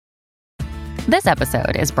This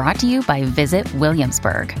episode is brought to you by Visit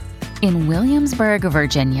Williamsburg. In Williamsburg,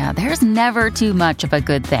 Virginia, there's never too much of a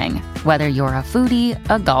good thing. Whether you're a foodie,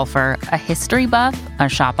 a golfer, a history buff, a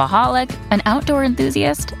shopaholic, an outdoor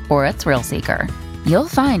enthusiast, or a thrill seeker, you'll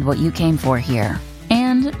find what you came for here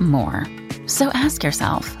and more. So ask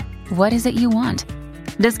yourself, what is it you want?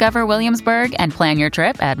 Discover Williamsburg and plan your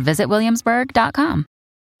trip at visitwilliamsburg.com.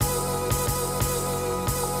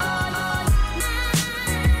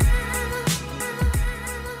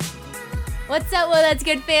 What's up, Well That's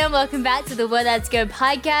Good fam? Welcome back to the Well That's Good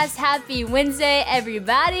podcast. Happy Wednesday,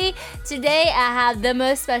 everybody. Today I have the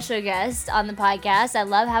most special guest on the podcast. I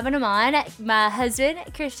love having him on, my husband,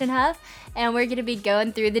 Christian Huff, and we're going to be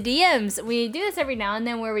going through the DMs. We do this every now and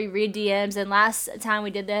then where we read DMs, and last time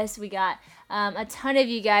we did this, we got a ton of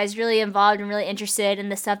you guys really involved and really interested in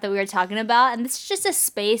the stuff that we were talking about. And this is just a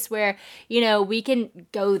space where, you know, we can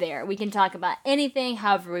go there. We can talk about anything,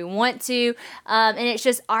 however we want to. And it's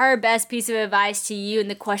just our best piece of advice to you and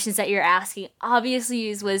the questions that you're asking. Obviously,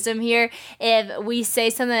 use wisdom here. If we say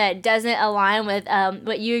something that doesn't align with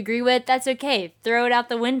what you agree with, that's okay. Throw it out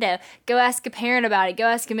the window. Go ask a parent about it. Go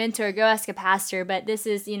ask a mentor. Go ask a pastor. But this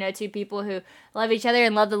is, you know, two people who love each other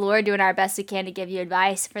and love the Lord, doing our best we can to give you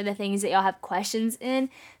advice for the things that y'all have questions in.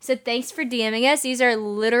 So thanks for DMing us. These are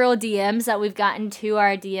literal DMs that we've gotten to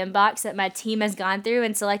our DM box that my team has gone through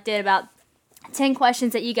and selected about 10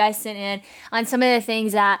 questions that you guys sent in on some of the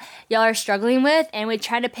things that y'all are struggling with. And we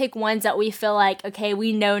try to pick ones that we feel like, okay,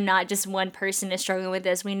 we know not just one person is struggling with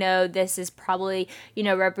this. We know this is probably, you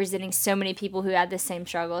know, representing so many people who have the same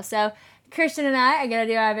struggle. So Christian and I are going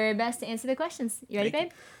to do our very best to answer the questions. You ready,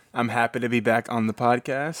 babe? I'm happy to be back on the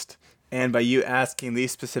podcast, and by you asking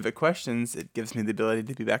these specific questions, it gives me the ability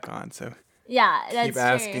to be back on. So yeah, that's keep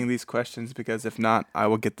asking these questions, because if not, I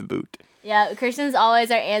will get the boot. Yeah, Christian's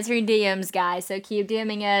always our answering DMs guy, so keep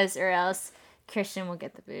DMing us, or else Christian will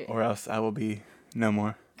get the boot. Or else I will be no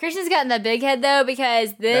more. Christian's gotten the big head though,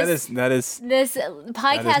 because this podcast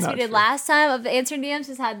we did true. last time of the answering DMs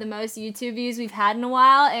has had the most YouTube views we've had in a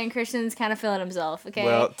while, and Christian's kind of feeling himself. Okay.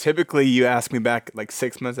 Well, typically you ask me back like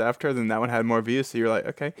 6 months after, then that one had more views, so you're like,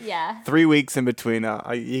 okay. Yeah. 3 weeks in between,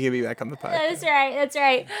 you can be back on the podcast. That's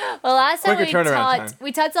right. Well, last time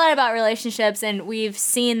we talked a lot about relationships, and we've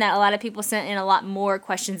seen that a lot of people sent in a lot more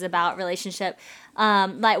questions about relationship.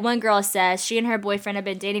 Like one girl says, she and her boyfriend have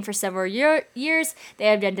been dating for several years. They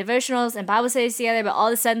have done devotionals and Bible studies together, but all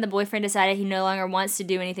of a sudden the boyfriend decided he no longer wants to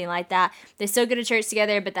do anything like that. They still go to church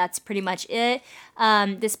together, but that's pretty much it.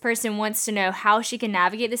 This person wants to know how she can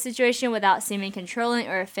navigate the situation without seeming controlling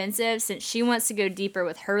or offensive, since she wants to go deeper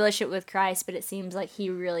with her relationship with Christ, but it seems like he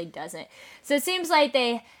really doesn't. So it seems like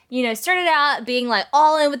they, you know, started out being like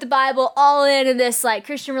all in with the Bible, all in this like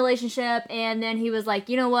Christian relationship, and then he was like,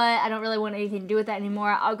 you know what, I don't really want anything to do with that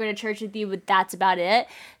anymore. I'll go to church with you, but that's about it.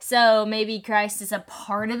 So maybe Christ is a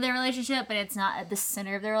part of their relationship, but it's not at the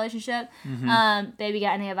center of their relationship. Mm-hmm. Baby,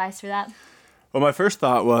 got any advice for that? Well, my first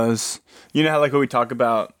thought was, you know how like when we talk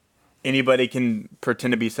about anybody can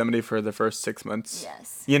pretend to be somebody for the first 6 months?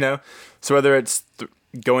 Yes. You know? So whether it's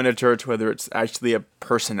going to church, whether it's actually a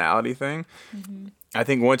personality thing, mm-hmm. I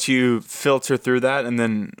think once you filter through that, and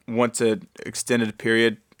then once an extended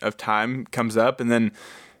period of time comes up, and then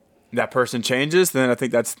that person changes, then I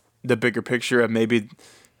think that's the bigger picture of maybe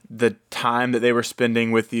the time that they were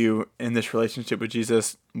spending with you in this relationship with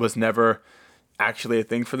Jesus was never actually a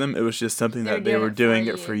thing for them. It was just something that they were doing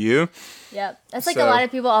it for you. Yep. That's like a lot of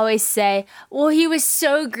people always say, well, he was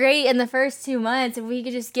so great in the first 2 months, and we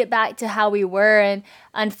could just get back to how we were. And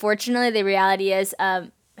unfortunately, the reality is,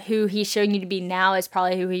 who he's showing you to be now is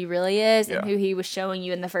probably who he really is, and who he was showing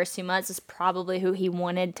you in the first 2 months is probably who he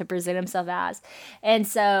wanted to present himself as. And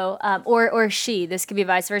so, or she, this could be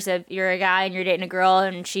vice versa. If you're a guy and you're dating a girl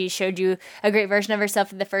and she showed you a great version of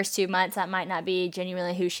herself in the first 2 months, that might not be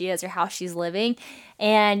genuinely who she is or how she's living.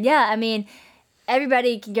 And yeah, I mean,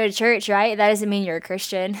 everybody can go to church, right? That doesn't mean you're a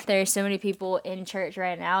Christian. There are so many people in church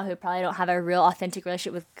right now who probably don't have a real authentic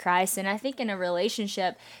relationship with Christ. And I think in a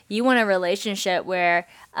relationship, you want a relationship where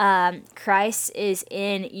Christ is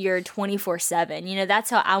in your 24/7. You know, that's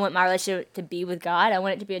how I want my relationship to be with God. I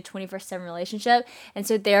want it to be a 24/7 relationship. And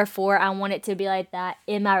so therefore, I want it to be like that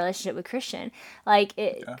in my relationship with Christian. Like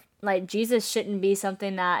Jesus shouldn't be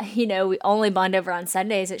something that, you know, we only bond over on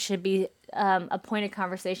Sundays. It should be a point of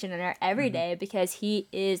conversation in our everyday, because he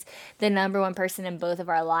is the number one person in both of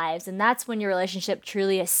our lives. And that's when your relationship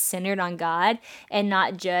truly is centered on God and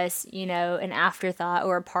not just, you know, an afterthought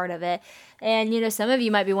or a part of it. And, you know, some of you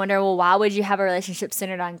might be wondering, well, why would you have a relationship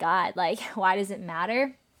centered on God? Like, why does it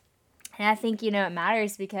matter? And I think, it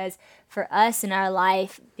matters because for us in our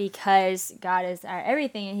life, because God is our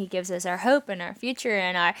everything and he gives us our hope and our future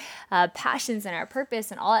and our passions and our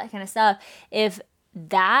purpose and all that kind of stuff. If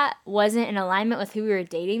that wasn't in alignment with who we were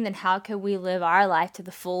dating, then how could we live our life to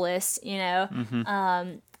the fullest, if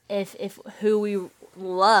who we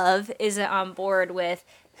love isn't on board with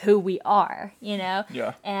who we are, Yeah.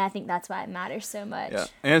 And I think that's why it matters so much. Yeah.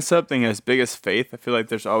 And something as big as faith, I feel like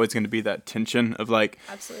there's always going to be that tension of like,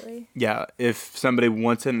 absolutely. Yeah, if somebody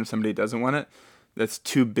wants it and if somebody doesn't want it, that's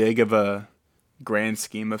too big of a grand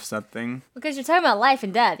scheme of something. Because you're talking about life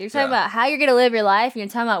and death. You're talking about how you're going to live your life, and you're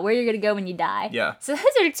talking about where you're going to go when you die. Yeah. So those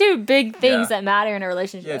are two big things that matter in a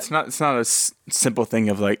relationship. Yeah, it's not a simple thing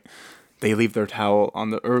of like, they leave their towel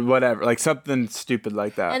on or whatever, like something stupid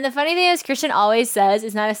like that. And the funny thing is, Christian always says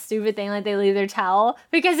it's not a stupid thing like they leave their towel,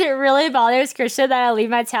 because it really bothers Christian that I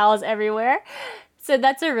leave my towels everywhere. So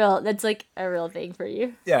that's like a real thing for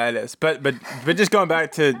you. Yeah, it is. But just going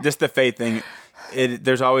back to just the faith thing,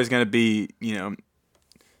 there's always going to be,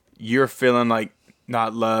 you're feeling like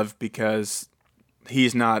not loved because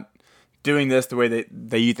he's not doing this the way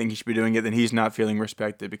that you think he should be doing it, then he's not feeling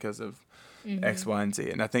respected because of X, Y, and Z.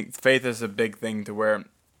 And I think faith is a big thing to where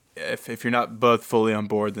if you're not both fully on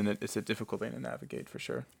board, then it's a difficult thing to navigate for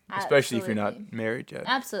sure. Especially if you're not married yet.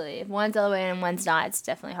 Absolutely. If one's all the way in and one's not, it's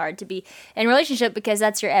definitely hard to be in a relationship because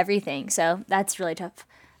that's your everything. So that's really tough.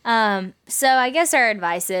 So I guess our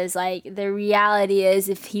advice is like, the reality is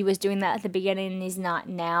if he was doing that at the beginning and he's not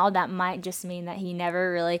now, that might just mean that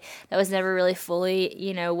that was never really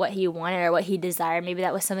fully, what he wanted or what he desired. Maybe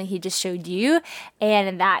that was something he just showed you. And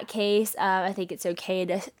in that case, I think it's okay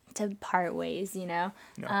to part ways, Yeah.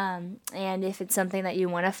 And if it's something that you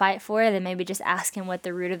want to fight for, then maybe just ask him what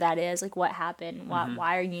the root of that is. Like, what happened?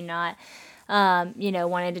 Why are you not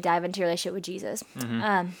wanted to dive into your relationship with Jesus.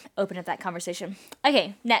 Open up that conversation.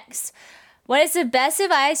 Okay, next. What is the best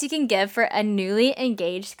advice you can give for a newly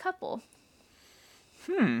engaged couple?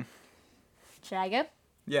 Should I go?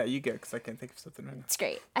 Yeah, you go, because I can't think of something right now. It's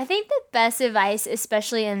great. I think the best advice,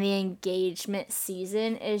 especially in the engagement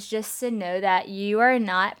season, is just to know that you are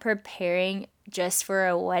not preparing just for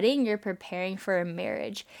a wedding, you're preparing for a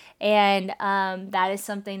marriage. And that is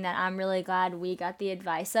something that I'm really glad we got the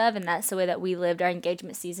advice of, and that's the way that we lived our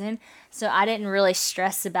engagement season. So I didn't really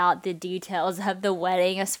stress about the details of the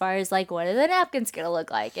wedding as far as like, what are the napkins gonna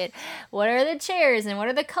look like, and what are the chairs, and what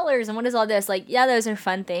are the colors, and what is all this. Like, yeah, those are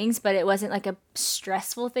fun things, but it wasn't like a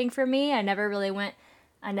stressful thing for me.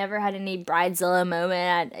 I never had any bridezilla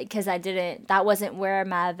moment because that wasn't where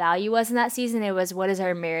my value was in that season. It was, what is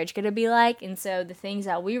our marriage going to be like? And so the things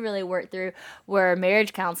that we really worked through were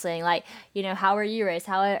marriage counseling. Like, how are you raised?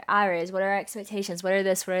 How are I raised? What are our expectations? What are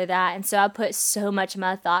this? What are that? And so I put so much of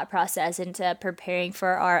my thought process into preparing for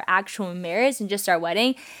our actual marriage and just our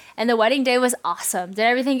wedding. And the wedding day was awesome. Did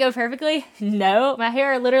everything go perfectly? No. My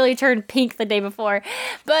hair literally turned pink the day before.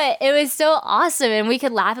 But it was still awesome, and we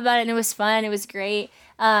could laugh about it, and it was fun. It was great.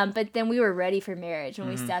 But then we were ready for marriage when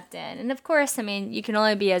we stepped in. And of course, you can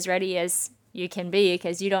only be as ready as you can be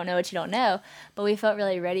because you don't know what you don't know. But we felt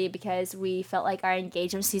really ready because we felt like our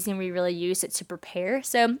engagement season, we really used it to prepare.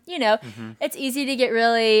 So, it's easy to get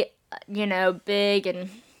really, big and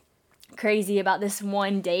crazy about this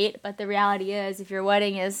one date. But the reality is, if your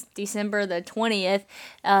wedding is December the 20th,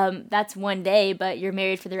 that's one day, but you're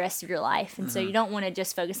married for the rest of your life. And so you don't want to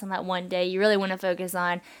just focus on that one day. You really want to focus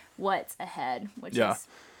on what's ahead, which is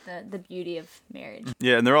the beauty of marriage.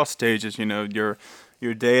 Yeah, and they're all stages,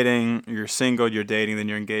 you're dating, you're single, you're dating, then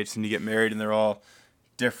you're engaged, and you get married, and they're all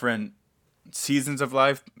different seasons of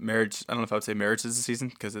life. Marriage, I don't know if I would say marriage is a season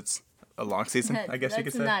because it's a long season, I guess you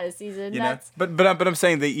could say. That's not a season. But I'm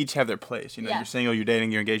saying they each have their place. You're single, you're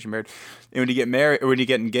dating, you're engaged, you're married. And when you get married or when you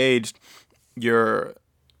get engaged, you're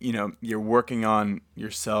working on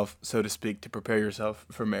yourself, so to speak, to prepare yourself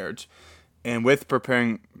for marriage. And with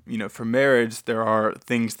preparing, for marriage, there are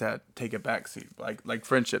things that take a backseat, like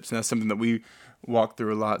friendships. And that's something that we walk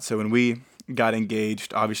through a lot. So when we got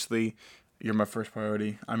engaged, obviously, you're my first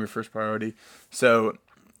priority. I'm your first priority. So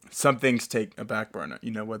some things take a back burner,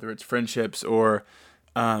 whether it's friendships or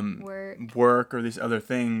work or these other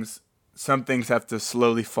things. Some things have to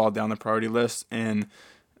slowly fall down the priority list. And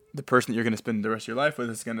the person that you're going to spend the rest of your life with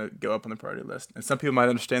is going to go up on the priority list. And some people might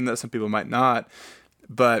understand that. Some people might not.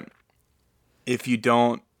 But if you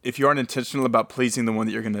aren't intentional about pleasing the one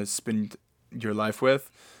that you're going to spend your life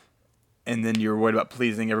with, and then you're worried about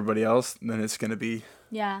pleasing everybody else, then it's going to be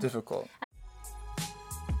difficult.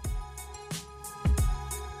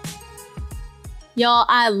 Y'all,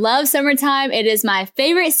 I love summertime. It is my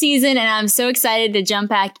favorite season, and I'm so excited to jump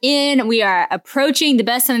back in. We are approaching the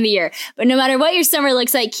best time of the year. But no matter what your summer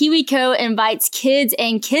looks like, KiwiCo invites kids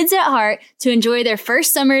and kids at heart to enjoy their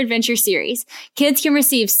first summer adventure series. Kids can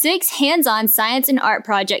receive 6 hands-on science and art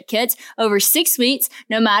project kits over 6 weeks,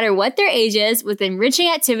 no matter what their age is, with enriching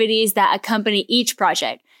activities that accompany each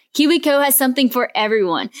project. KiwiCo has something for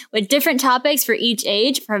everyone, with different topics for each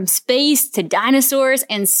age, from space to dinosaurs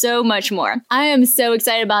and so much more. I am so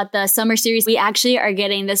excited about the summer series. We actually are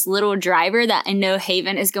getting this little driver that I know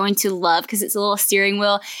Haven is going to love because it's a little steering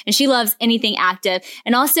wheel and she loves anything active.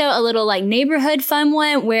 And also a little like neighborhood fun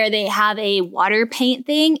one where they have a water paint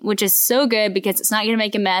thing, which is so good because it's not going to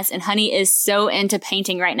make a mess. And Honey is so into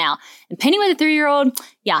painting right now. And painting with a 3-year-old,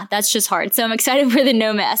 yeah, that's just hard. So I'm excited for the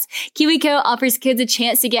no mess. KiwiCo offers kids a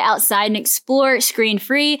chance to get outside and explore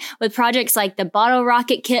screen-free with projects like the Bottle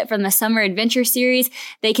Rocket Kit from the Summer Adventure Series.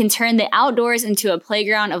 They can turn the outdoors into a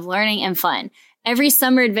playground of learning and fun. Every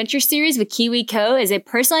summer adventure series with KiwiCo is a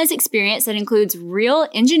personalized experience that includes real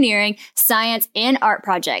engineering, science, and art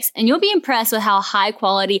projects. And you'll be impressed with how high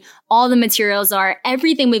quality all the materials are.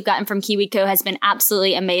 Everything we've gotten from KiwiCo has been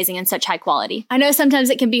absolutely amazing and such high quality. I know sometimes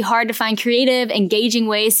it can be hard to find creative, engaging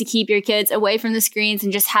ways to keep your kids away from the screens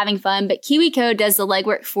and just having fun, but KiwiCo does the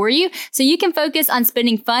legwork for you so you can focus on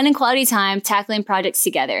spending fun and quality time tackling projects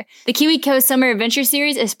together. The KiwiCo Summer Adventure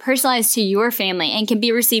Series is personalized to your family and can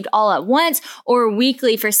be received all at once or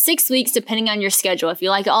weekly for 6 weeks, depending on your schedule. If you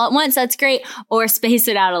like it all at once, that's great, or space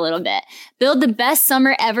it out a little bit. Build the best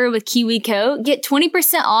summer ever with KiwiCo. Get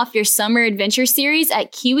 20% off your summer adventure series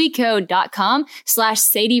at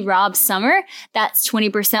kiwico.com/SadieRobSummer. That's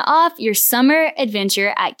 20% off your summer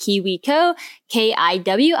adventure at KiwiCo,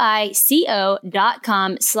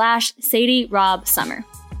 KIWICO.com/SadieRobSummer.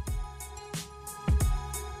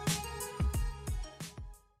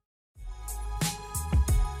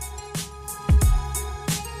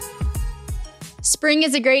 Spring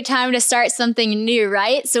is a great time to start something new,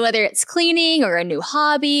 right? So whether it's cleaning or a new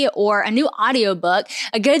hobby or a new audiobook,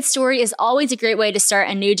 a good story is always a great way to start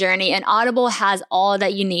a new journey, and Audible has all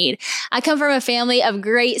that you need. I come from a family of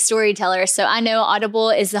great storytellers, so I know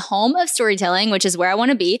Audible is the home of storytelling, which is where I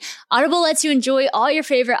want to be. Audible lets you enjoy all your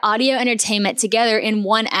favorite audio entertainment together in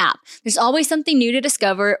one app. There's always something new to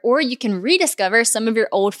discover, or you can rediscover some of your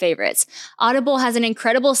old favorites. Audible has an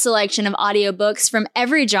incredible selection of audiobooks from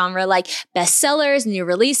every genre, like bestsellers, new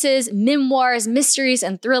releases, memoirs, mysteries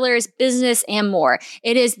and thrillers, business, and more.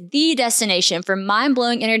 It is the destination for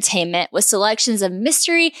mind-blowing entertainment with selections of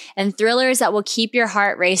mystery and thrillers that will keep your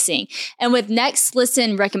heart racing. And with Next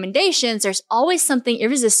Listen recommendations, there's always something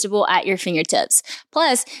irresistible at your fingertips.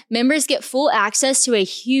 Plus, members get full access to a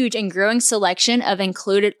huge and growing selection of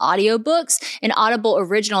included audiobooks and Audible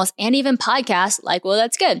originals and even podcasts like Well,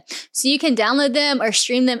 That's Good. So you can download them or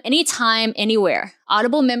stream them anytime, anywhere.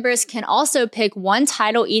 Audible members can also pick one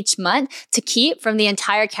title each month to keep from the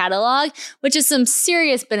entire catalog, which is some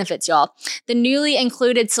serious benefits, y'all. The newly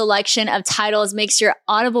included selection of titles makes your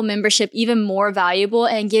Audible membership even more valuable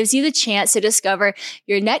and gives you the chance to discover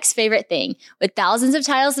your next favorite thing. With thousands of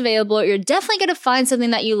titles available, you're definitely going to find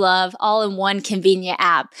something that you love all in one convenient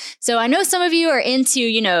app. So I know some of you are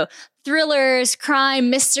into, thrillers, crime,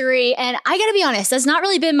 mystery, and I gotta be honest, that's not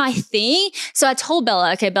really been my thing. So I told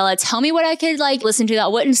Bella, okay, Bella, tell me what I could listen to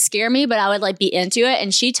that wouldn't scare me, but I would be into it.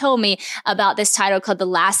 And she told me about this title called The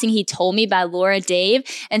Last Thing He Told Me by Laura Dave.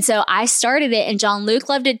 And so I started it and John Luke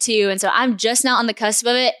loved it too. And so I'm just now on the cusp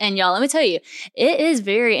of it. And y'all, let me tell you, it is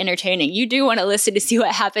very entertaining. You do want to listen to see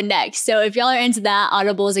what happened next. So if y'all are into that,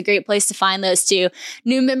 Audible is a great place to find those too.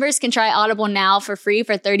 New members can try Audible now for free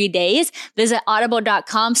for 30 days. Visit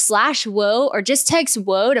audible.com/WOA or just text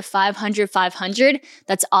WOA to 500-500.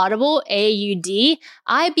 That's Audible,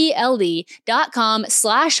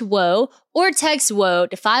 AUDIBLE.com/WOA or text WOA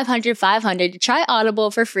to 500-500 to try Audible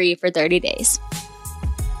for free for 30 days.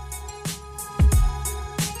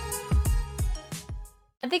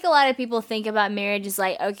 I think a lot of people think about marriage as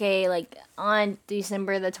on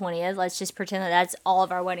December the 20th, let's just pretend that that's all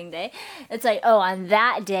of our wedding day. It's on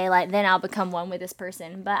that day, then I'll become one with this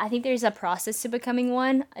person. But I think there's a process to becoming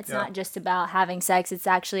one. It's not just about having sex. It's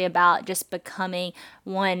actually about just becoming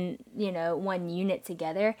one, one unit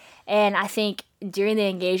together. And I think during the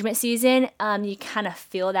engagement season, you kind of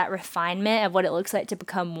feel that refinement of what it looks like to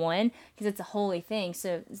become one, because it's a holy thing.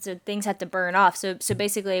 So things have to burn off. So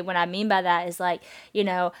basically what I mean by that is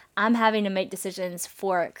I'm having to make decisions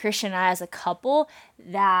for Christian and I as a couple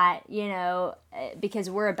that, because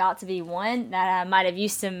we're about to be one, that I might have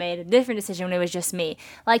used to made a different decision when it was just me.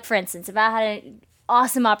 Like, for instance, if I had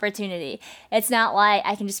awesome opportunity. It's not like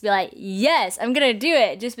I can just be like, yes, I'm going to do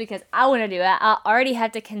it just because I want to do it. I already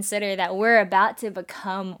have to consider that we're about to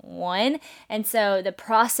become one. And so the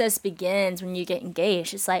process begins when you get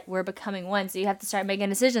engaged. It's like we're becoming one. So you have to start making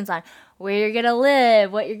decisions on where you're going to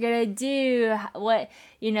live, what you're going to do, what,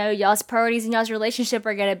 y'all's priorities in y'all's relationship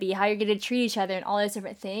are going to be, how you're going to treat each other and all those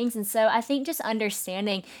different things. And so I think just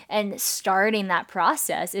understanding and starting that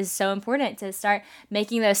process is so important to start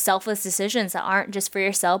making those selfless decisions that aren't just for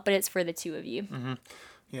yourself, but it's for the two of you. Mm-hmm.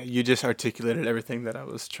 Yeah, you just articulated everything that I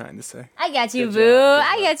was trying to say. I got you, boo.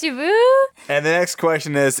 I got you, boo. And the next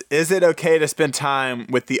question is it okay to spend time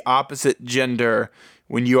with the opposite gender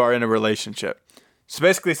when you are in a relationship? So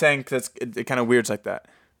basically saying, because it kind of weirds like that.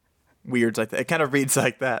 It kind of reads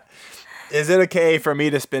like that. Is it okay for me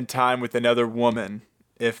to spend time with another woman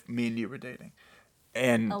if me and you were dating?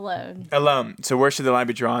 And alone. So where should the line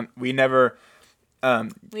be drawn? We never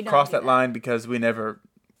crossed that line because we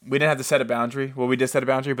didn't have to set a boundary. Well, we did set a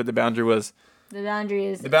boundary, but the boundary was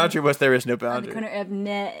there is no boundary.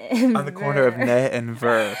 On the corner of net and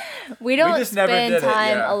ver. We don't spend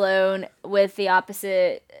time alone with the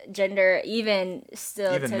opposite gender, even this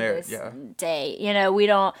day. We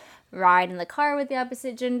don't ride in the car with the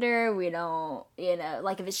opposite gender. We don't,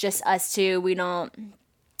 like if it's just us two, we don't.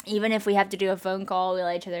 Even if we have to do a phone call, we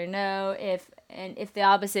let each other know. If the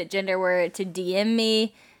opposite gender were to DM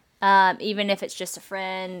me, even if it's just a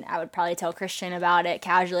friend, I would probably tell Christian about it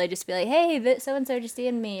casually, just be like, hey, so-and-so just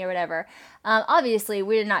DM'd me or whatever. Obviously,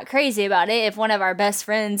 we're not crazy about it. If one of our best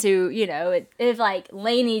friends who, if like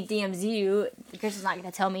Lainey DMs you, Christian's not going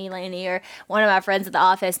to tell me Lainey, or one of my friends at the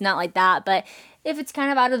office, not like that. But if it's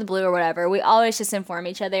kind of out of the blue or whatever, we always just inform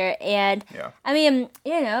each other. And I mean,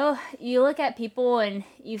 you look at people and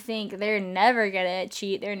you think they're never going to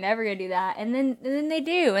cheat. They're never going to do that. And then they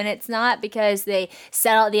do. And it's not because they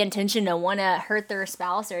set out the intention to want to hurt their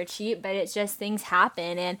spouse or cheat, but it's just things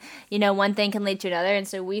happen. And, one thing can lead to another. And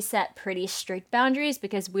so we set pretty strict boundaries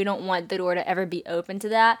because we don't want the door to ever be open to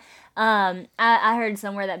that. I heard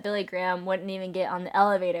somewhere that Billy Graham wouldn't even get on the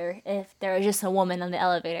elevator if there was just a woman on the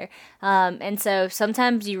elevator. And so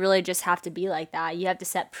sometimes you really just have to be like that. You have to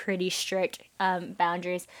set pretty strict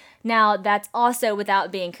boundaries. Now, that's also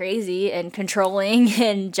without being crazy and controlling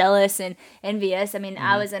and jealous and envious. I mean,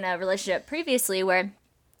 I was in a relationship previously where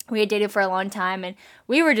we had dated for a long time, and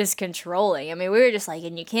we were just controlling. I mean, we were just like,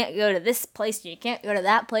 and you can't go to this place, and you can't go to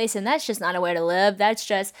that place, and that's just not a way to live. That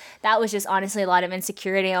was just honestly a lot of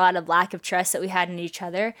insecurity, a lot of lack of trust that we had in each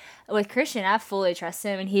other. With Christian, I fully trust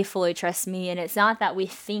him, and he fully trusts me, and it's not that we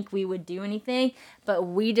think we would do anything, but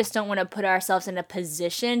we just don't want to put ourselves in a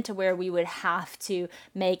position to where we would have to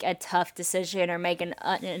make a tough decision or make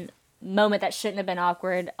an moment that shouldn't have been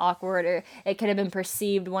awkward, or it could have been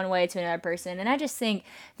perceived one way to another person. And I just think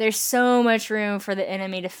there's so much room for the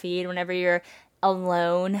enemy to feed whenever you're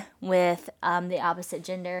alone with the opposite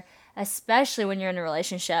gender, especially when you're in a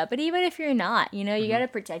relationship. But even if you're not, you got to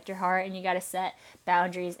protect your heart, and you got to set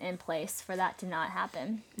boundaries in place for that to not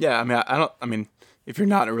happen. Yeah, I mean, if you're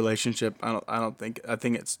not in a relationship, I think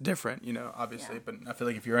it's different, obviously. Yeah. But I feel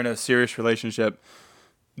like if you're in a serious relationship,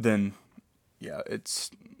 then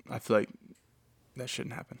I feel like that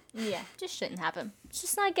shouldn't happen. Yeah, just shouldn't happen. It's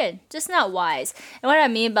just not good. Just not wise. And what I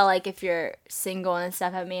mean by, like, if you're single and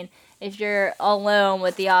stuff, I mean, if you're alone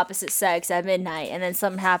with the opposite sex at midnight and then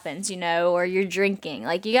something happens, or you're drinking,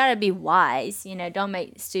 like, you gotta be wise, don't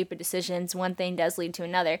make stupid decisions. One thing does lead to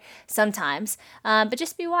another sometimes. But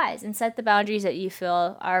just be wise and set the boundaries that you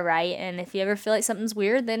feel are right. And if you ever feel like something's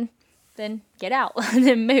weird, then get out.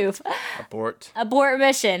 Then move. Abort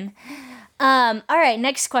mission. All right,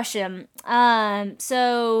 next question.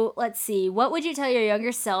 So let's see. What would you tell your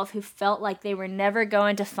younger self who felt like they were never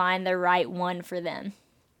going to find the right one for them?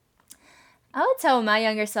 I would tell my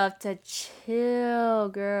younger self to chill,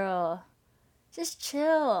 girl. Just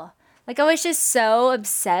chill. Like, I was just so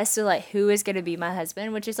obsessed with, like, who is going to be my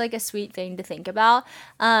husband, which is, like, a sweet thing to think about,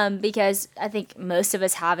 because I think most of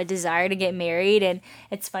us have a desire to get married, and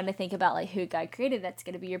it's fun to think about, like, who God created that's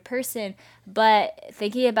going to be your person. But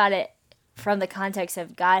thinking about it from the context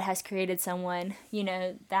of God has created someone,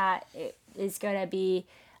 that is going to be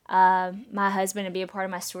my husband and be a part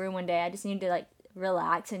of my story one day. I just need to, like,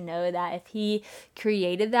 relax and know that if he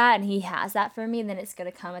created that and he has that for me, then it's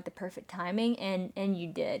going to come at the perfect timing, and you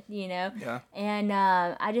did, Yeah. And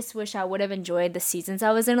I just wish I would have enjoyed the seasons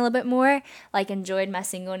I was in a little bit more, like enjoyed my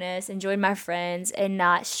singleness, enjoyed my friends, and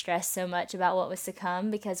not stress so much about what was to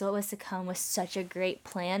come, because what was to come was such a great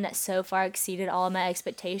plan that so far exceeded all of my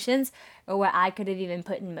expectations or what I could have even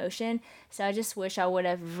put in motion. So I just wish I would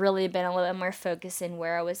have really been a little bit more focused in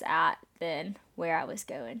where I was at than where I was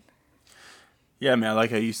going. Yeah, man, I like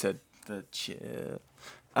how you said the chill.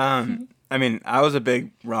 I mean, I was a big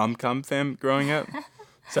rom-com fan growing up,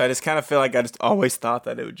 so I just kind of feel like I just always thought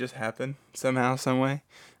that it would just happen somehow, some way.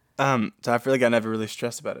 So I feel like I never really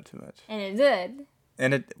stressed about it too much. And it did.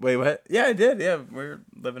 And wait, what? Yeah, it did. Yeah, we're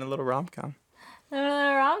living a little rom-com. A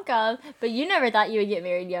rom-com. But you never thought you would get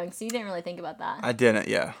married young, so you didn't really think about that. I didn't.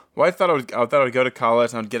 Yeah. Well, I thought I would go to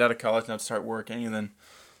college and I'd get out of college and I'd start working, and then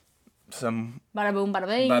Bada boom, bada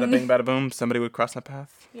bing. bada bing, bada boom, somebody would cross my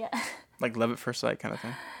path. Yeah. Like love at first sight kind of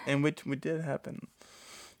thing. And we did happen.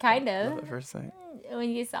 Kind of. Love at first sight. When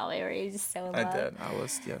you saw me, were you just so in love? I did. I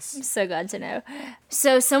was, yes. I'm so glad to know.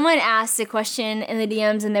 So someone asked a question in the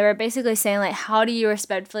DMs, and they were basically saying, like, how do you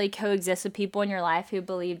respectfully coexist with people in your life who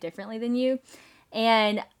believe differently than you?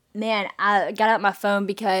 And, man, I got out my phone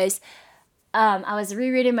because I was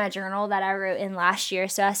rereading my journal that I wrote in last year.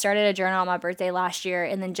 So I started a journal on my birthday last year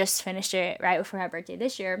and then just finished it right before my birthday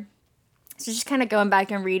this year. So just kind of going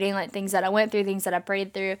back and reading, like, things that I went through, things that I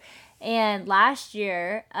prayed through. And last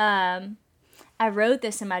year, I wrote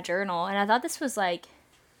this in my journal, and I thought this was, like,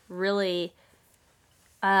 really,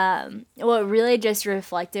 it really just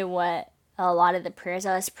reflected what a lot of the prayers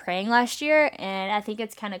I was praying last year, and I think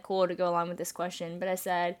it's kind of cool to go along with this question. But I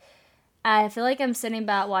said, I feel like I'm sitting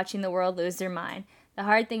back watching the world lose their mind. The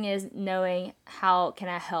hard thing is knowing how can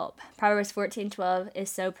I help. Proverbs 14:12 is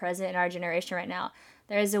so present in our generation right now.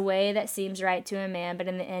 There is a way that seems right to a man, but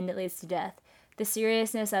in the end it leads to death. The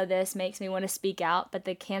seriousness of this makes me want to speak out, but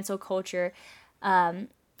the cancel culture,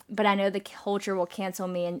 but I know the culture will cancel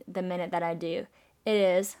me in the minute that I do. It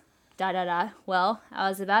is, ... Well, I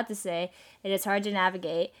was about to say, it is hard to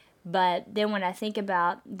navigate, but then when I think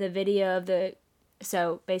about the video of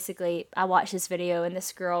so basically I watched this video and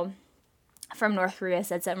this girl from North Korea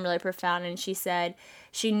said something really profound, and she said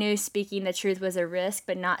she knew speaking the truth was a risk,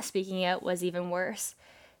 but not speaking it was even worse.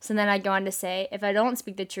 So then I go on to say, if I don't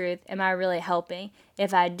speak the truth, am I really helping?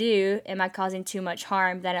 If I do, am I causing too much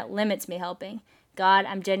harm? Then it limits me helping. God,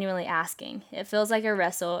 I'm genuinely asking. It feels like a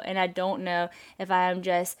wrestle, and I don't know if I am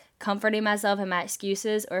just comforting myself in my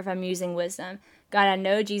excuses or if I'm using wisdom. God, I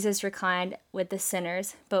know Jesus reclined with the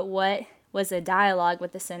sinners, but what was the dialogue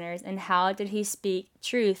with the sinners, and how did he speak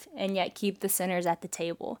truth and yet keep the sinners at the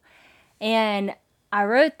table? And I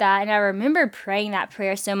wrote that, and I remember praying that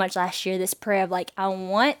prayer so much last year, this prayer of, like, I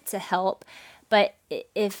want to help, but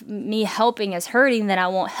if me helping is hurting, then I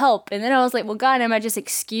won't help. And then I was like, well, God, am I just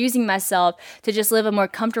excusing myself to just live a more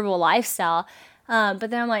comfortable lifestyle? But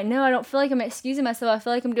then I'm like, no, I don't feel like I'm excusing myself. I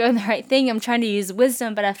feel like I'm doing the right thing. I'm trying to use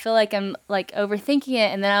wisdom, but I feel like I'm, like, overthinking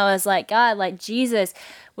it. And then I was like, God, like, Jesus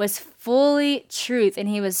was fully truth and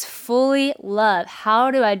he was fully love. How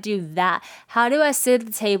do I do that? How do I sit at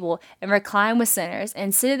the table and recline with sinners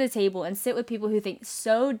and sit at the table and sit with people who think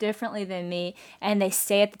so differently than me, and they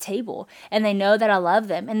stay at the table and they know that I love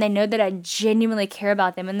them and they know that I genuinely care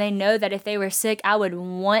about them, and they know that if they were sick, I would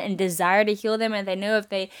want and desire to heal them, and they know if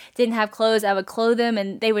they didn't have clothes, I would clothe them,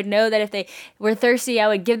 and they would know that if they were thirsty, I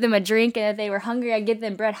would give them a drink, and if they were hungry, I'd give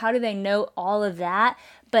them bread. How do they know all of that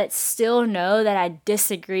but still know that I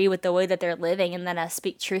disagree with the way that they're living and that I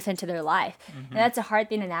speak truth into their life? And that's a hard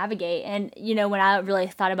thing to navigate. And, you know, when I really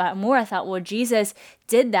thought about it more, I thought, well, Jesus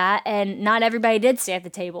did that, and not everybody did stay at the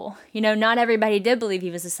table. You know, not everybody did believe he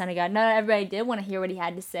was the Son of God. Not everybody did want to hear what he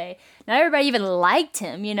had to say. Not everybody even liked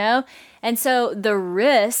him, you know? And so the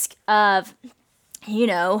risk of, you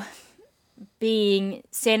know,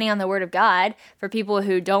 standing on the word of God for people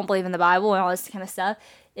who don't believe in the Bible and all this kind of stuff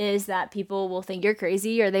is that people will think you're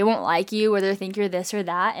crazy, or they won't like you, or they think you're this or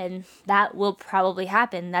that, and that will probably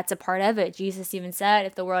happen. That's a part of it. Jesus even said,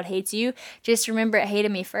 if the world hates you, just remember it hated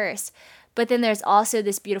me first. But then there's also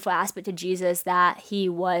this beautiful aspect to Jesus, that he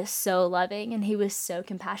was so loving and he was so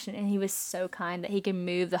compassionate and he was so kind that he could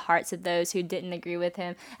move the hearts of those who didn't agree with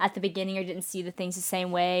him at the beginning, or didn't see the things the same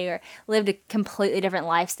way, or lived a completely different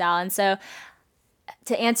lifestyle. And so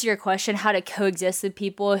to answer your question, how to coexist with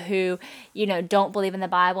people who, you know, don't believe in the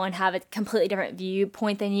Bible and have a completely different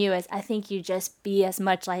viewpoint than you, is I think you just be as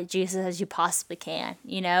much like Jesus as you possibly can.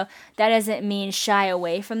 You know, that doesn't mean shy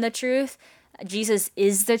away from the truth. Jesus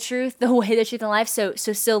is the truth, the way, the truth, and life. So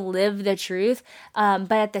still live the truth.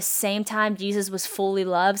 But at the same time, Jesus was fully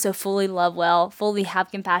love. So fully love well, fully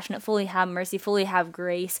have compassion, fully have mercy, fully have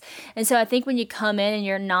grace. And so I think when you come in and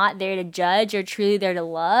you're not there to judge, you're truly there to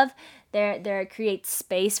love, there creates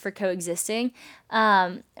space for coexisting,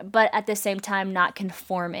 but at the same time not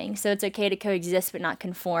conforming. So it's okay to coexist but not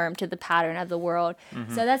conform to the pattern of the world.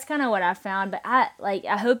 Mm-hmm. So that's kind of what I found. But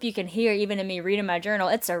I hope you can hear, even in me reading my journal,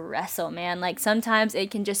 it's a wrestle, man. Like sometimes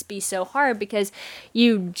it can just be so hard because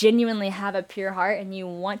you genuinely have a pure heart and you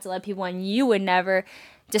want to love people, and you would never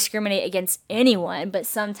discriminate against anyone, but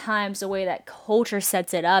sometimes the way that culture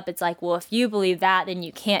sets it up, it's like, well, if you believe that, then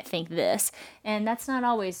you can't think this. And that's not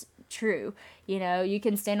always true. You know, you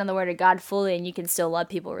can stand on the word of God fully and you can still love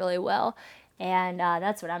people really well. And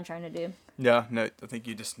that's what I'm trying to do. Yeah, no, I think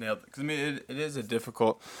you just nailed it. Because, I mean, it is a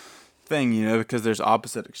difficult thing, you know, because there's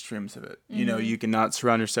opposite extremes of it. You know, you cannot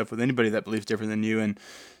surround yourself with anybody that believes different than you. And,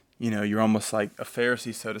 you know, you're almost like a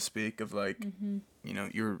Pharisee, so to speak, of like, you know,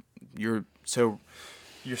 you're so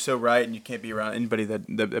right and you can't be around anybody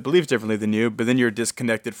that believes differently than you. But then you're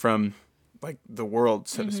disconnected from, like, the world,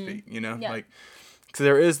 so to speak, you know? Yeah. Like, so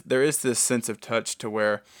there is this sense of touch to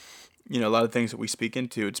where, you know, a lot of things that we speak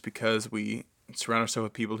into, it's because we surround ourselves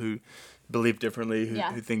with people who believe differently,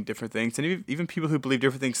 who think different things, and even people who believe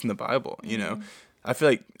different things in the Bible. You know, I feel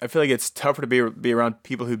like it's tougher to be around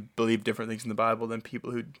people who believe different things in the Bible than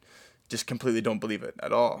people who just completely don't believe it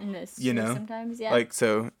at all. You know, sometimes, yeah. Like,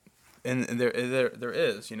 so, and there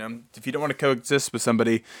is, you know, if you don't want to coexist with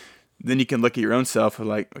somebody, then you can look at your own self and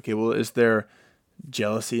like, okay, well, is there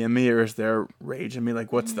jealousy in me, or is there rage in me?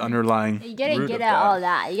 Like, what's the underlying You gotta root get of out that? all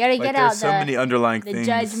that. You gotta Like, get out there's so many underlying the things.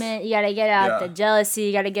 judgment. You gotta get out the jealousy.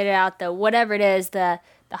 You gotta get out the whatever it is, the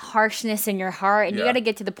harshness in your heart. And you gotta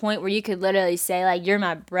get to the point where you could literally say, like, you're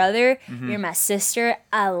my brother, you're my sister,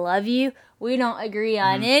 I love you. We don't agree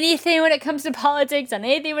on anything when it comes to politics, on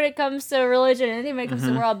anything when it comes to religion, anything when it comes to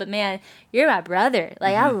the world. But man, you're my brother.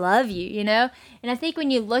 Like, I love you, you know? And I think when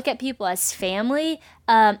you look at people as family,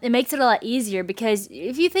 it makes it a lot easier, because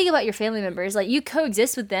if you think about your family members, like, you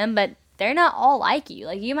coexist with them, but they're not all like you.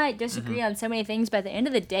 Like, you might disagree on so many things, but at the end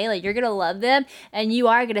of the day, like, you're going to love them and you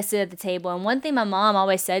are going to sit at the table. And one thing my mom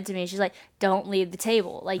always said to me, she's like, don't leave the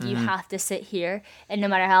table. Like, you have to sit here. And no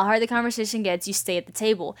matter how hard the conversation gets, you stay at the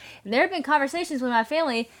table. And there have been conversations with my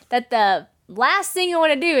family that the last thing I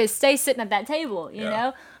want to do is stay sitting at that table, you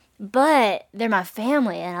know? But they're my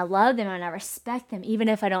family and I love them and I respect them, even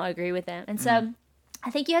if I don't agree with them. And so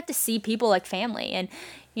I think you have to see people like family. And,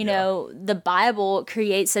 you know, the Bible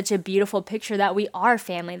creates such a beautiful picture that we are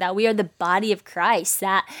family, that we are the body of Christ,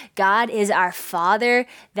 that God is our Father,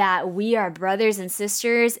 that we are brothers and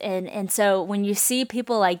sisters. And so when you see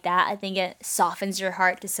people like that, I think it softens your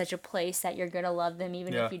heart to such a place that you're going to love them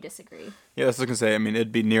even if you disagree. Yeah, I was going to say, I mean,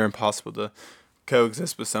 it'd be near impossible to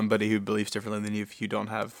coexist with somebody who believes differently than you if you don't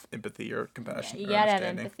have empathy or compassion. You or got to have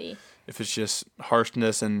understanding. empathy. If it's just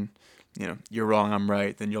harshness and, you know, you're wrong, I'm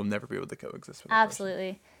right, then you'll never be able to coexist with that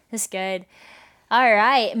Absolutely. That's good. All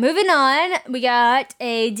right, moving on. We got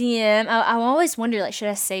a DM. I always wonder, like, should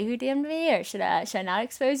I say who DM'd me or should I not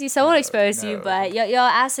expose you? So I won't expose you, but y'all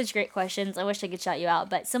ask such great questions. I wish I could shout you out.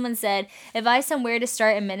 But someone said, advice on where to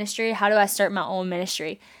start in ministry. How do I start my own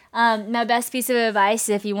ministry? My best piece of advice,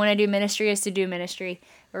 if you want to do ministry, is to do ministry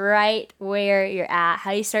right where you're at.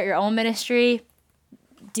 How do you start your own ministry?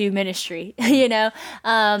 Do ministry, you know.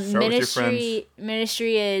 Ministry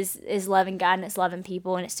is loving God and it's loving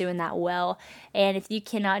people and it's doing that well. And if you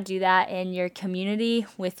cannot do that in your community,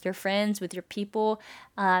 with your friends, with your people,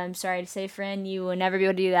 I'm sorry to say, friend, you will never be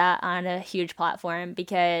able to do that on a huge platform,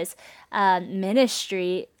 because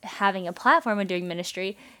ministry, having a platform and doing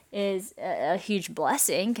ministry, is a huge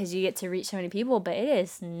blessing because you get to reach so many people, but it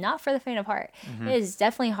is not for the faint of heart. It is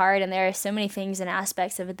definitely hard, and there are so many things and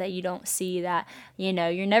aspects of it that you don't see, that, you know,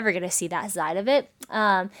 you're never going to see that side of it.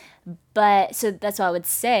 But so that's why I would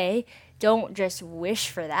say, don't just wish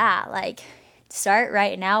for that. Like, start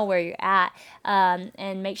right now where you're at,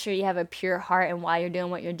 and make sure you have a pure heart and why you're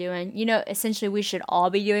doing what you're doing. You know, essentially, we should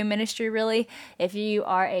all be doing ministry, really. If you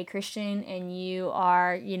are a Christian and you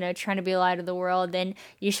are, you know, trying to be a light of the world, then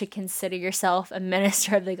you should consider yourself a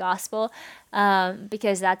minister of the gospel,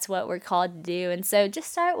 because that's what we're called to do. And so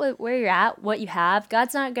just start with where you're at, what you have.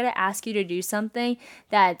 God's not going to ask you to do something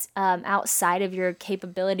that's outside of your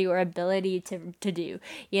capability or ability to do.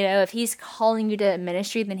 You know, if he's calling you to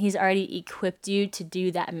ministry, then he's already equipped you to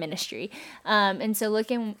do that ministry. And so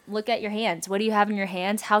look at your hands. What do you have in your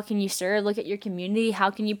hands? How can you serve? Look at your community. How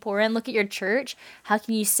can you pour in? Look at your church. How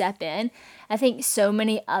can you step in? I think so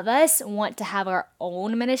many of us want to have our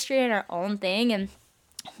own ministry and our own thing. And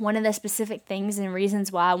one of the specific things and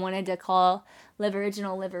reasons why I wanted to call Live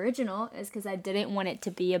Original is because I didn't want it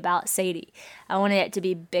to be about Sadie. I wanted it to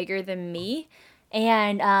be bigger than me.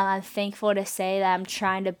 And I'm thankful to say that I'm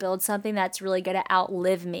trying to build something that's really going to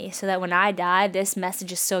outlive me, so that when I die, this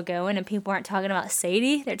message is still going and people aren't talking about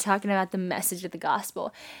Sadie. They're talking about the message of the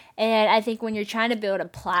gospel. And I think when you're trying to build a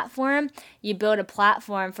platform, you build a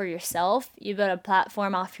platform for yourself, you build a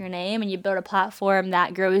platform off your name, and you build a platform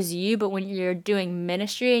that grows you. But when you're doing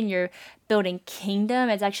ministry and you're building kingdom,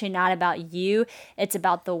 it's actually not about you, it's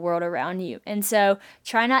about the world around you. And so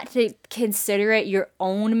try not to consider it your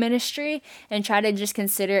own ministry, and try to just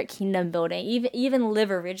consider it kingdom building. Even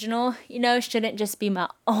Live Original, shouldn't just be my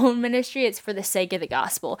own ministry. It's for the sake of the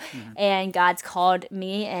gospel. And God's called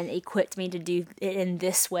me and equipped me to do it in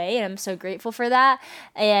this way, and I'm so grateful for that.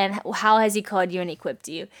 And how has he called you and equipped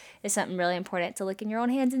you is something really important to look in your own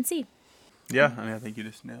hands and see. Yeah, I think you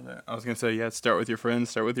just nailed it. I was going to say, start with your friends,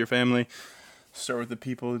 start with your family, start with the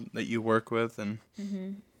people that you work with. And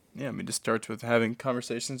just starts with having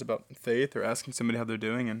conversations about faith or asking somebody how they're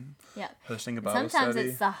doing and hosting a Bible Sometimes study.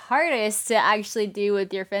 it's the hardest to actually do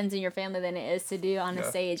with your friends and your family than it is to do on a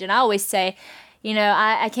stage. And I always say,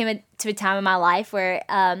 I came to a time in my life where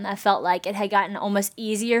I felt like it had gotten almost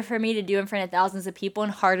easier for me to do in front of thousands of people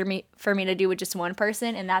and harder for me to do with just one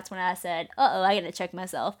person. And that's when I said, I got to check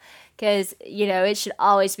myself. Because, it should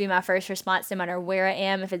always be my first response no matter where I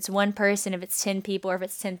am. If it's one person, if it's 10 people, or if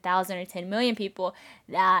it's 10,000 or 10 million people,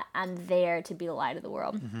 that I'm there to be the light of the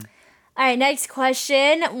world. All right, next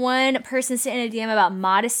question. One person sent in a DM about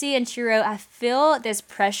modesty, and she wrote, I feel this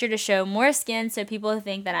pressure to show more skin so people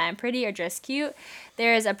think that I am pretty or dress cute.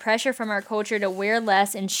 There is a pressure from our culture to wear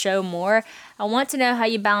less and show more. I want to know how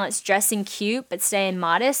you balance dressing cute but staying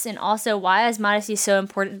modest, and also why is modesty so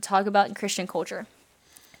important to talk about in Christian culture?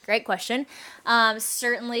 Great question.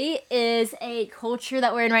 Certainly is a culture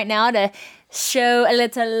that we're in right now to show a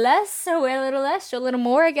little less, or wear a little less, show a little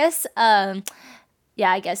more, I guess.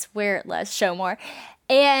 I guess wear less, show more.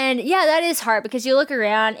 And that is hard because you look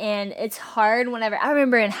around and it's hard whenever, I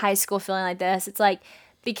remember in high school feeling like this. It's like,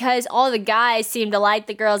 because all the guys seem to like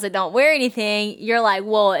the girls that don't wear anything, you're like,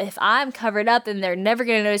 well, if I'm covered up, then they're never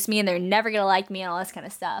going to notice me and they're never going to like me and all this kind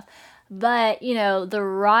of stuff. But, the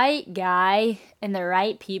right guy and the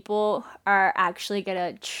right people are actually going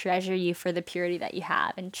to treasure you for the purity that you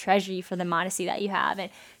have and treasure you for the modesty that you have. And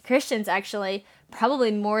Christians actually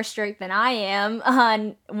probably more strict than I am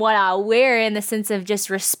on what I wear, in the sense of just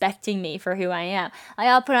respecting me for who I am. Like,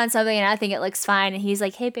 I'll put on something and I think it looks fine, and he's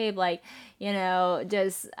like, hey babe, like, I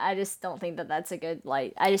just don't think that that's a good,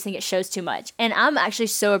 I just think it shows too much. And I'm actually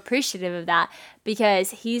so appreciative of that, because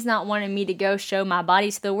he's not wanting me to go show my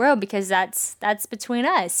body to the world, because that's between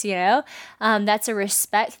us, that's a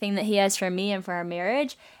respect thing that he has for me and for our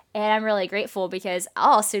marriage. And I'm really grateful, because I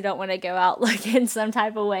also don't want to go out looking some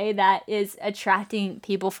type of way that is attracting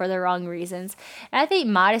people for the wrong reasons. And I think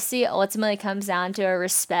modesty ultimately comes down to a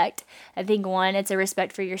respect. I think, one, it's a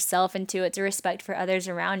respect for yourself, and two, it's a respect for others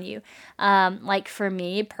around you. Like for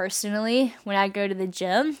me personally, when I go to the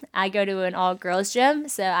gym, I go to an all-girls gym,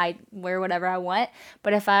 so I wear whatever I want.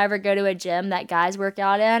 But if I ever go to a gym that guys work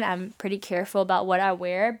out in, I'm pretty careful about what I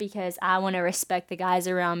wear, because I want to respect the guys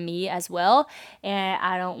around me as well. And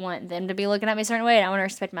I don't want them to be looking at me a certain way, and I want to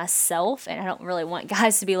respect myself, and I don't really want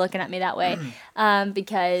guys to be looking at me that way,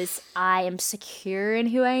 because I am secure in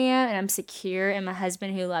who I am, and I'm secure in my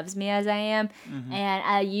husband who loves me as I am. And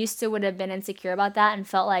I used to would have been insecure about that and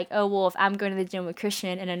felt like, oh, well, if I'm going to the gym with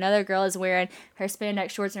Christian and another girl is wearing her spandex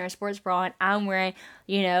shorts and her sports bra, and I'm wearing,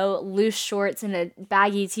 loose shorts and a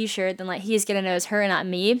baggy t-shirt, then he's going to know it's her and not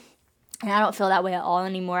me. And I don't feel that way at all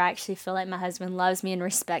anymore. I actually feel like my husband loves me and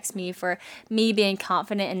respects me for me being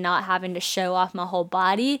confident and not having to show off my whole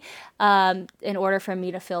body in order for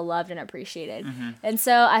me to feel loved and appreciated. And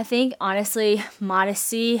so I think, honestly,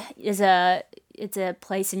 modesty is it's a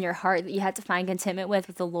place in your heart that you have to find contentment with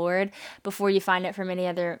the Lord before you find it from any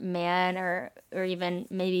other man or even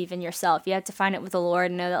maybe even yourself. You have to find it with the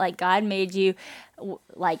Lord and know that God made you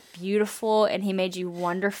beautiful, and he made you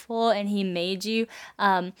wonderful, and he made you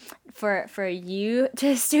for you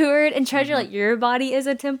to steward and treasure. Your body is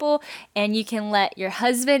a temple, and you can let your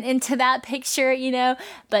husband into that picture,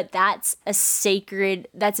 but that's a sacred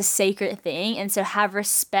thing. And so have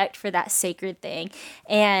respect for that sacred thing.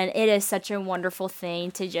 And it is such a wonderful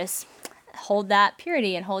thing to just hold that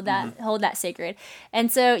purity and hold that sacred. And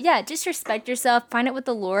so just respect yourself, find it with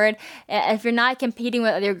the Lord. If you're not competing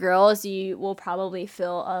with other girls, you will probably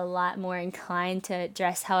feel a lot more inclined to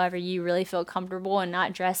dress however you really feel comfortable, and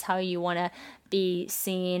not dress how you want to be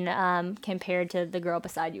seen compared to the girl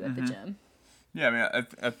beside you at the gym.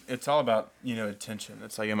 It's all about attention.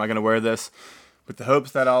 It's like, am I going to wear this with the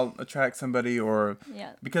hopes that I'll attract somebody, or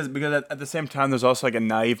because at the same time there's also a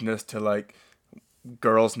naiveness to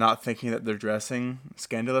girls not thinking that they're dressing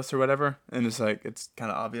scandalous or whatever, and it's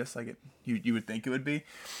kind of obvious, you would think it would be.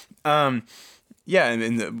 And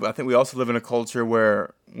I think we also live in a culture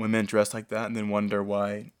where women dress like that and then wonder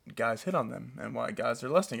why guys hit on them and why guys are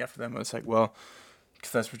lusting after them. It's like, well,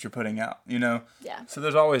 because that's what you're putting out, you know? Yeah. So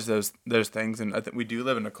there's always those things, and I think we do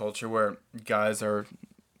live in a culture where guys are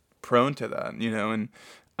prone to that, you know, and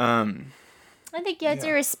I think you have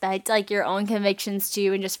to respect like your own convictions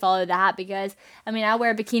too and just follow that, because I mean I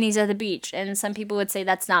wear bikinis at the beach and some people would say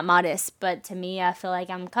that's not modest, but to me I feel like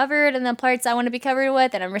I'm covered in the parts I want to be covered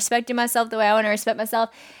with, and I'm respecting myself the way I want to respect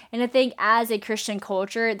myself. And I think as a Christian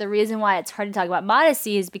culture, the reason why it's hard to talk about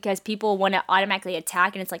modesty is because people want to automatically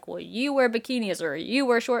attack, and it's like, well, you wear bikinis or you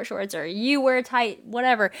wear short shorts or you wear tight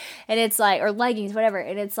whatever, and it's like, or leggings, whatever,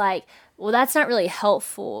 and it's like, well, that's not really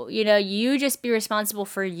helpful. You know, you just be responsible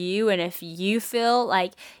for you. And if you feel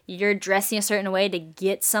like you're dressing a certain way to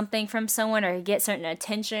get something from someone or get certain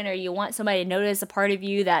attention, or you want somebody to notice a part of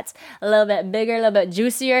you that's a little bit bigger, a little bit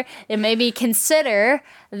juicier, then maybe consider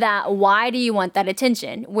that. Why do you want that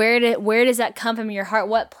attention? Where does that come from in your heart?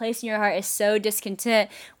 What place in your heart is so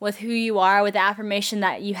discontent with who you are, with the affirmation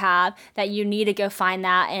that you have, that you need to go find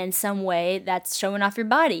that in some way that's showing off your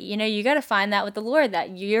body? You know, you got to find that with the Lord,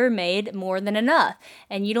 that you're made more than enough,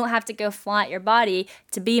 and you don't have to go flaunt your body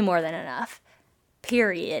to be more than enough.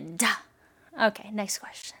 Period. Okay, next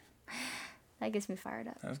question. That gets me fired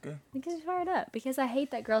up. That's good. It gets me fired up because I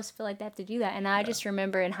hate that girls feel like they have to do that. And I just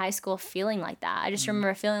remember in high school feeling like that. I just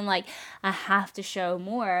remember feeling like I have to show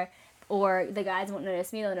more, or the guys won't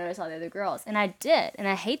notice me, they'll notice all the other girls. And I did. And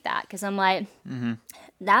I hate that because I'm like,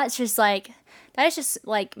 that is just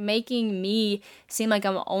like making me seem like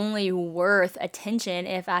I'm only worth attention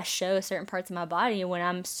if I show certain parts of my body when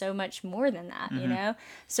I'm so much more than that, you know?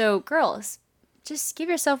 So girls, just give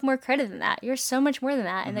yourself more credit than that. You're so much more than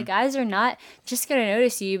that. And the guys are not just going to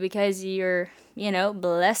notice you because you're, you know,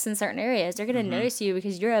 blessed in certain areas. They're going to notice you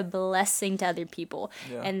because you're a blessing to other people.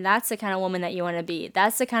 Yeah. And that's the kind of woman that you want to be.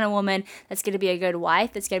 That's the kind of woman that's going to be a good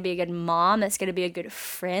wife, that's going to be a good mom, that's going to be a good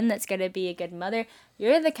friend, that's going to be a good mother.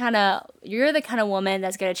 You're the kind of woman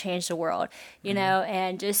that's going to change the world, you know,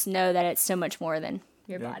 and just know that it's so much more than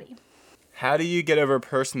your body. How do you get over a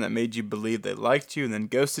person that made you believe they liked you and then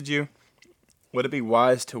ghosted you? Would it be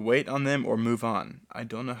wise to wait on them or move on? I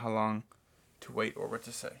don't know how long to wait or what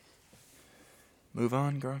to say. Move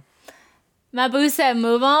on, girl. My boo said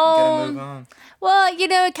move on. Gotta move on. Well, you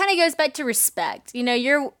know, it kind of goes back to respect. You know,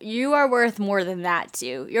 you are worth more than that,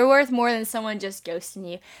 too. You're worth more than someone just ghosting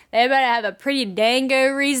you. They better have a pretty dang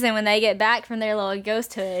good reason when they get back from their little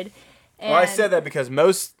ghosthood. Well, I said that because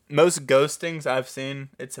most ghostings I've seen,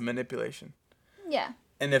 it's a manipulation. Yeah.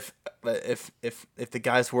 And if the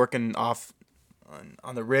guy's working off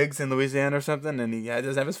on the rigs in Louisiana or something, and he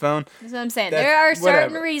doesn't have his phone. That's what I'm saying. There are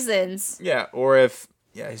certain reasons. Yeah, or if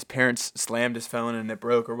his parents slammed his phone and it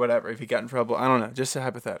broke or whatever, if he got in trouble. I don't know, just a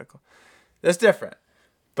hypothetical. That's different.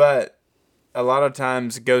 But a lot of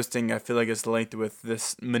times ghosting, I feel like it's linked with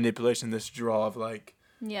this manipulation, this draw of like,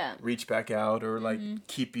 reach back out or like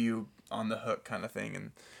keep you on the hook kind of thing,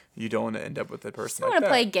 and you don't want to end up with a person like that. I want to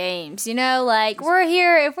play games, you know, like we're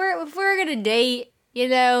here, if we're going to date, you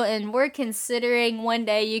know, and we're considering one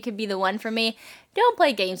day you could be the one for me, don't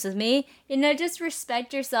play games with me. You know, just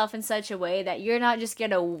respect yourself in such a way that you're not just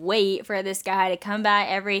going to wait for this guy to come back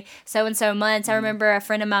every so-and-so months. I remember a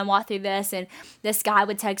friend of mine walked through this, and this guy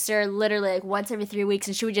would text her literally like once every 3 weeks,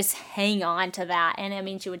 and she would just hang on to that. And I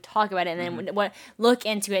mean, she would talk about it and then would look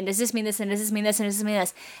into it. And does this mean this? And does this mean this? And does this mean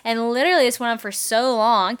this? And literally this went on for so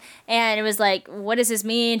long. And it was like, what does this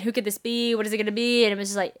mean? Who could this be? What is it going to be? And it was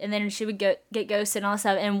just like, and then she would get ghosted and all that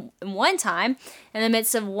stuff. And one time, in the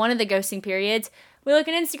midst of one of the ghosting periods, we look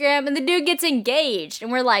at Instagram and the dude gets engaged,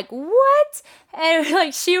 and we're like, what? And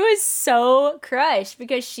like, she was so crushed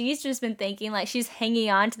because she's just been thinking like she's hanging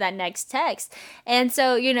on to that next text. And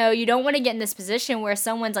so, you know, you don't want to get in this position where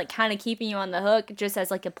someone's like kind of keeping you on the hook just as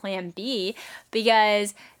like a plan B,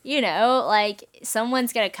 because, you know, like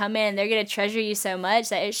someone's going to come in and they're going to treasure you so much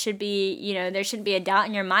that it should be, you know, there shouldn't be a doubt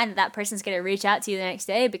in your mind that that person's going to reach out to you the next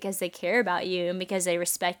day because they care about you and because they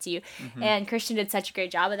respect you. And Christian did such a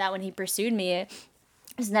great job of that when he pursued me.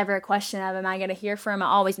 It was never a question of, am I going to hear from him? I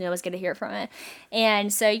always knew I was going to hear from him.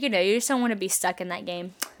 And so, you know, you just don't want to be stuck in that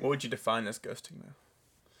game. What would you define as ghosting, though?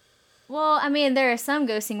 Well, I mean, there is some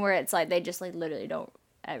ghosting where it's like they just like literally don't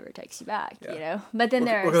ever text you back, you know? But then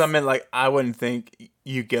because I mean, like, I wouldn't think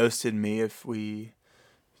you ghosted me if we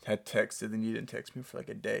had texted and you didn't text me for like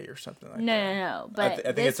a day or something like that. No. But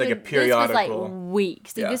I think it's like a periodical. This was like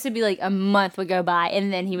weeks. Like, this would be like a month would go by,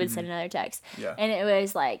 and then he would send another text. Yeah. And it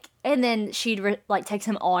was like, and then she'd like text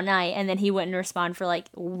him all night, and then he wouldn't respond for like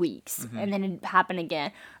weeks, and then it'd happen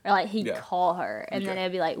again, or like he'd call her, and then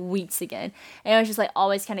it'd be like weeks again, and it was just like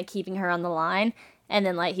always kind of keeping her on the line. and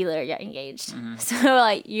then like he literally got engaged. So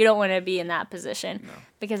like you don't want to be in that position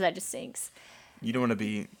because that just stinks. You don't want to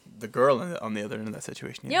be the girl on the other end of that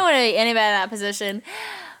situation. You don't want to be anybody in that position.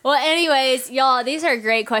 Well, anyways, y'all, these are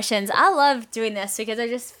great questions. I love doing this because I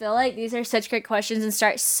just feel like these are such great questions and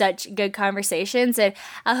start such good conversations. And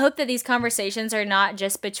I hope that these conversations are not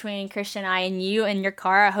just between Christian and I and you in your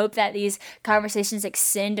car. I hope that these conversations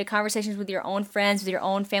extend to conversations with your own friends, with your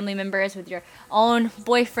own family members, with your own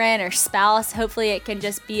boyfriend or spouse. Hopefully it can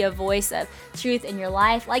just be a voice of truth in your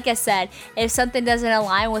life. Like I said, if something doesn't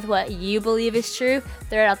align with what you believe is true,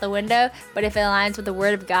 throw it out the window. But if it aligns with the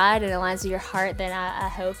Word of God and aligns with your heart, then I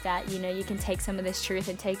hope that you can take some of this truth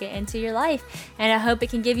and take it into your life, and I hope it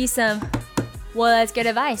can give you some that's good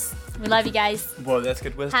advice. We love you guys. Well, that's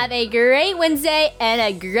good wisdom. Have a great Wednesday and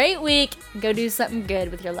a great week. Go do something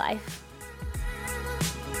good with your life.